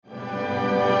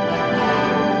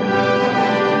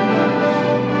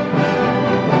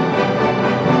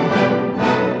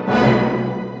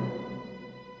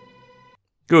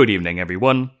Good evening,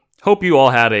 everyone. Hope you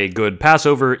all had a good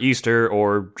Passover, Easter,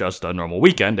 or just a normal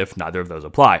weekend if neither of those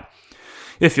apply.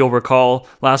 If you'll recall,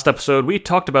 last episode we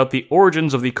talked about the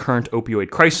origins of the current opioid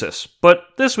crisis, but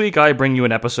this week I bring you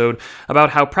an episode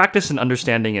about how practice and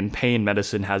understanding in pain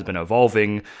medicine has been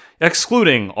evolving,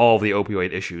 excluding all the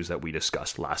opioid issues that we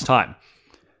discussed last time.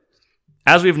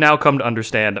 As we've now come to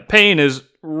understand, pain is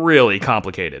really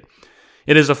complicated.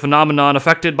 It is a phenomenon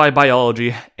affected by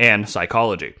biology and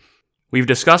psychology. We've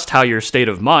discussed how your state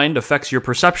of mind affects your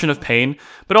perception of pain,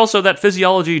 but also that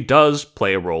physiology does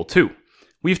play a role too.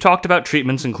 We've talked about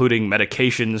treatments including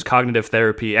medications, cognitive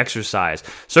therapy, exercise,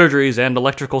 surgeries, and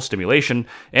electrical stimulation,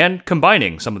 and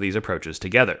combining some of these approaches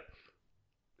together.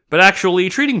 But actually,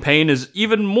 treating pain is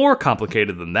even more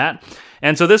complicated than that,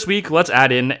 and so this week let's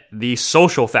add in the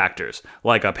social factors,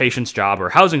 like a patient's job or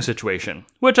housing situation,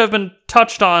 which have been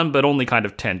touched on but only kind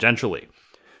of tangentially.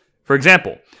 For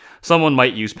example, someone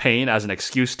might use pain as an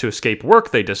excuse to escape work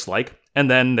they dislike,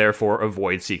 and then therefore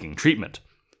avoid seeking treatment.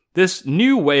 This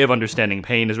new way of understanding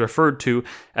pain is referred to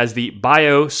as the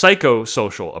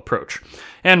biopsychosocial approach,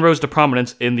 and rose to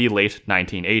prominence in the late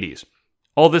 1980s.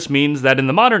 All this means that in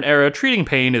the modern era, treating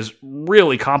pain is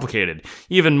really complicated,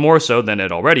 even more so than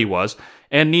it already was,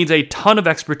 and needs a ton of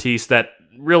expertise that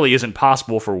really isn't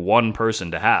possible for one person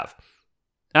to have.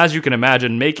 As you can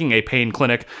imagine, making a pain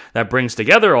clinic that brings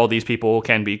together all these people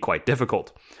can be quite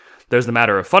difficult. There's the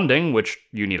matter of funding, which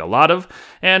you need a lot of,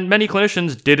 and many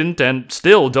clinicians didn't and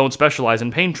still don't specialize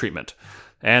in pain treatment.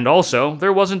 And also,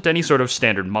 there wasn't any sort of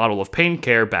standard model of pain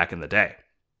care back in the day.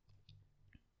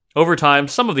 Over time,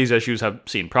 some of these issues have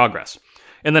seen progress.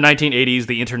 In the 1980s,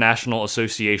 the International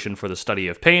Association for the Study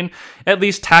of Pain at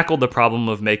least tackled the problem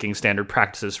of making standard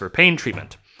practices for pain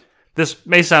treatment. This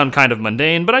may sound kind of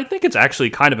mundane, but I think it's actually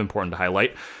kind of important to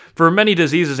highlight. For many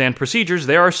diseases and procedures,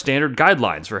 there are standard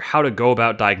guidelines for how to go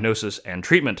about diagnosis and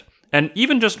treatment, and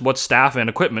even just what staff and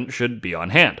equipment should be on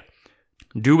hand.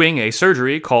 Doing a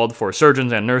surgery called for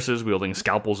surgeons and nurses wielding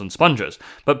scalpels and sponges,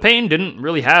 but pain didn't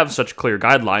really have such clear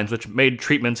guidelines, which made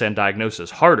treatments and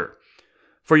diagnosis harder.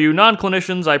 For you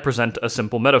non-clinicians, I present a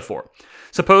simple metaphor.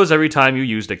 Suppose every time you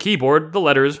used a keyboard, the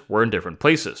letters were in different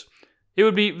places. It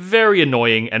would be very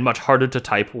annoying and much harder to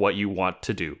type what you want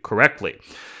to do correctly.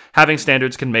 Having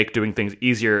standards can make doing things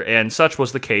easier, and such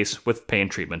was the case with pain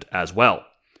treatment as well.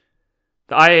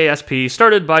 The IASP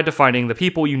started by defining the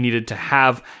people you needed to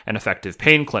have an effective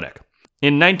pain clinic.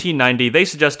 In 1990, they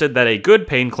suggested that a good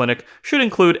pain clinic should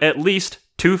include at least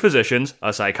 2 physicians,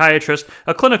 a psychiatrist,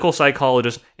 a clinical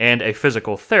psychologist, and a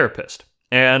physical therapist.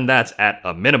 And that's at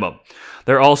a minimum.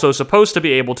 They're also supposed to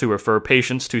be able to refer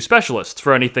patients to specialists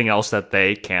for anything else that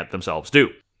they can't themselves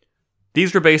do.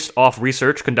 These were based off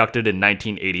research conducted in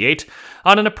 1988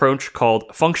 on an approach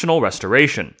called functional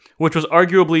restoration, which was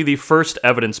arguably the first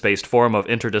evidence-based form of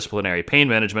interdisciplinary pain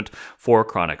management for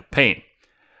chronic pain.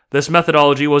 This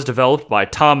methodology was developed by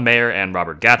Tom Mayer and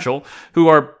Robert Gatchell, who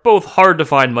are both hard to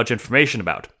find much information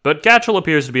about, but Gatchell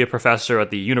appears to be a professor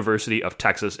at the University of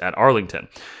Texas at Arlington,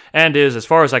 and is, as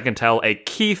far as I can tell, a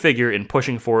key figure in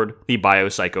pushing forward the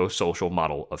biopsychosocial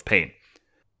model of pain.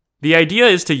 The idea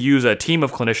is to use a team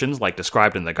of clinicians, like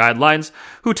described in the guidelines,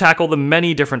 who tackle the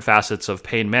many different facets of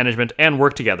pain management and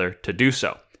work together to do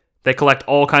so. They collect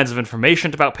all kinds of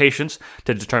information about patients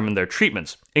to determine their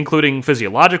treatments, including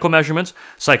physiological measurements,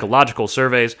 psychological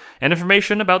surveys, and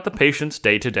information about the patient's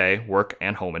day-to-day work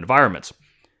and home environments.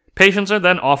 Patients are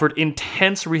then offered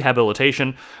intense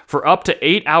rehabilitation for up to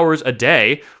 8 hours a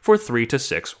day for 3 to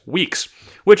 6 weeks,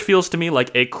 which feels to me like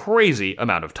a crazy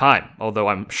amount of time, although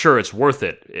I'm sure it's worth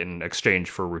it in exchange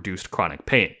for reduced chronic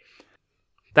pain.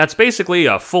 That's basically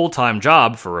a full-time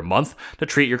job for a month to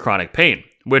treat your chronic pain,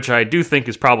 which I do think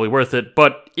is probably worth it,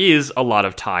 but is a lot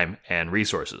of time and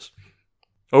resources.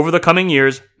 Over the coming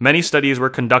years, many studies were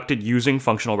conducted using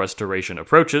functional restoration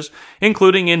approaches,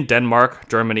 including in Denmark,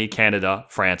 Germany, Canada,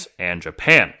 France, and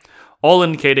Japan, all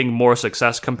indicating more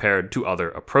success compared to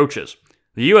other approaches.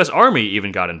 The US Army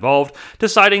even got involved,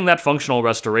 deciding that functional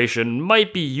restoration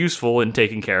might be useful in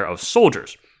taking care of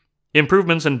soldiers.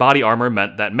 Improvements in body armor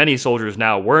meant that many soldiers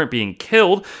now weren't being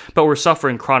killed, but were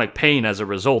suffering chronic pain as a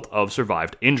result of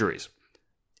survived injuries.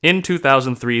 In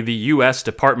 2003, the U.S.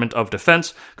 Department of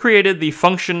Defense created the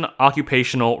Function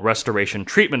Occupational Restoration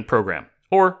Treatment Program,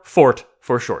 or FORT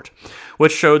for short,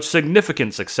 which showed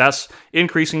significant success,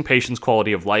 increasing patients'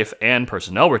 quality of life and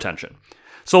personnel retention.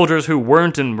 Soldiers who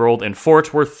weren't enrolled in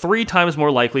FORT were 3 times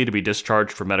more likely to be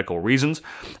discharged for medical reasons,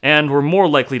 and were more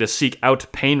likely to seek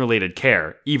out pain-related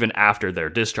care even after their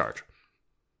discharge.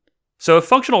 So if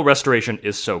functional restoration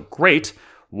is so great,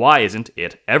 why isn't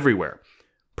it everywhere?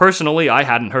 Personally, I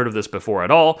hadn't heard of this before at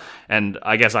all, and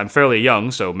I guess I'm fairly young,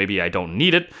 so maybe I don't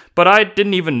need it, but I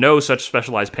didn't even know such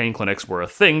specialized pain clinics were a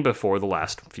thing before the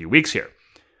last few weeks here.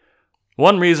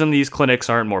 One reason these clinics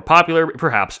aren't more popular,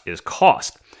 perhaps, is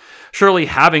cost. Surely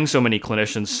having so many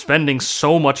clinicians spending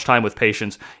so much time with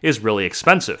patients is really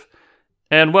expensive.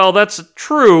 And well, that's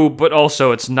true, but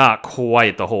also it's not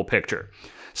quite the whole picture.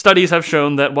 Studies have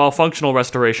shown that while functional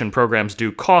restoration programs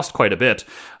do cost quite a bit,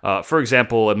 for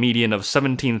example, a median of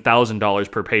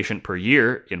 $17,000 per patient per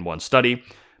year in one study,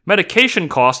 medication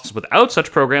costs without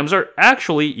such programs are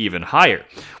actually even higher,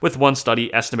 with one study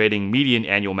estimating median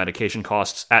annual medication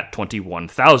costs at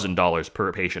 $21,000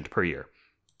 per patient per year.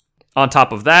 On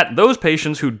top of that, those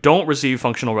patients who don't receive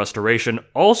functional restoration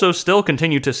also still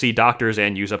continue to see doctors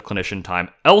and use up clinician time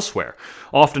elsewhere,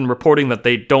 often reporting that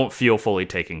they don't feel fully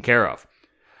taken care of.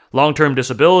 Long-term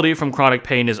disability from chronic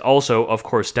pain is also, of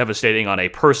course, devastating on a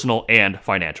personal and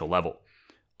financial level.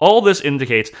 All this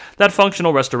indicates that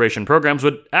functional restoration programs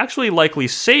would actually likely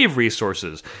save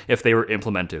resources if they were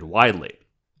implemented widely.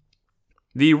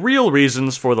 The real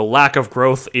reasons for the lack of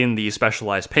growth in these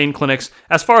specialized pain clinics,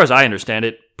 as far as I understand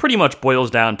it, pretty much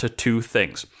boils down to two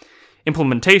things: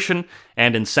 implementation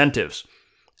and incentives.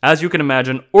 As you can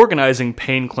imagine, organizing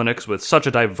pain clinics with such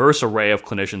a diverse array of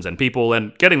clinicians and people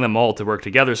and getting them all to work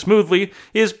together smoothly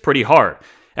is pretty hard.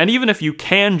 And even if you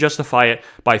can justify it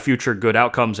by future good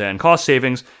outcomes and cost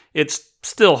savings, it's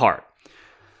still hard.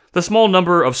 The small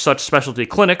number of such specialty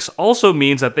clinics also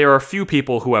means that there are few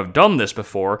people who have done this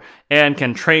before and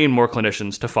can train more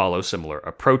clinicians to follow similar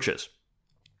approaches.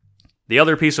 The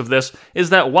other piece of this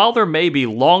is that while there may be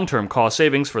long-term cost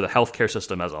savings for the healthcare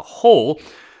system as a whole,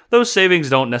 those savings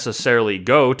don't necessarily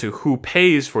go to who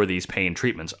pays for these pain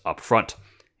treatments up front.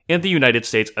 In the United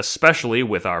States, especially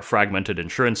with our fragmented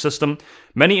insurance system,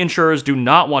 many insurers do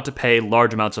not want to pay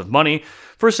large amounts of money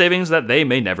for savings that they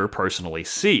may never personally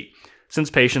see, since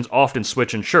patients often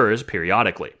switch insurers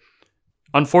periodically.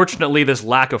 Unfortunately, this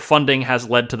lack of funding has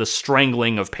led to the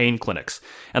strangling of pain clinics,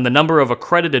 and the number of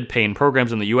accredited pain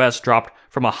programs in the US dropped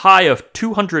from a high of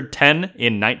 210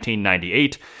 in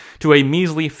 1998 to a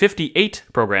measly 58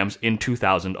 programs in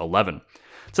 2011.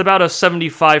 It's about a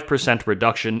 75%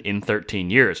 reduction in 13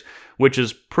 years, which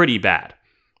is pretty bad.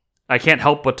 I can't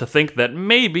help but to think that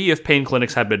maybe if pain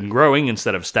clinics had been growing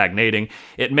instead of stagnating,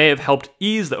 it may have helped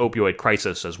ease the opioid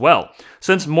crisis as well,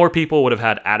 since more people would have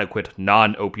had adequate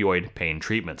non-opioid pain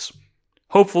treatments.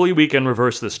 Hopefully we can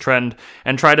reverse this trend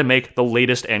and try to make the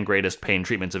latest and greatest pain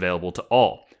treatments available to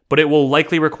all, but it will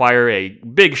likely require a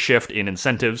big shift in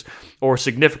incentives or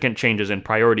significant changes in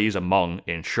priorities among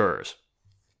insurers.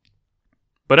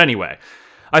 But anyway,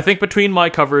 I think between my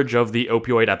coverage of the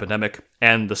opioid epidemic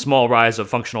and the small rise of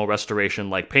functional restoration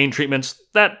like pain treatments,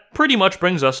 that pretty much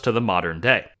brings us to the modern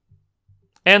day.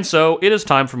 And so, it is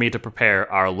time for me to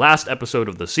prepare our last episode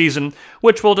of the season,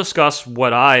 which will discuss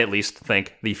what I at least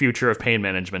think the future of pain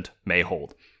management may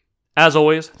hold. As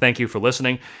always, thank you for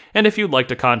listening, and if you'd like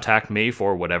to contact me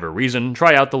for whatever reason,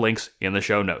 try out the links in the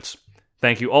show notes.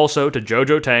 Thank you also to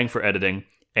Jojo Tang for editing,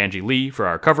 Angie Lee for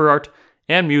our cover art,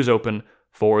 and Muse Open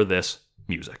for this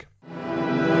music.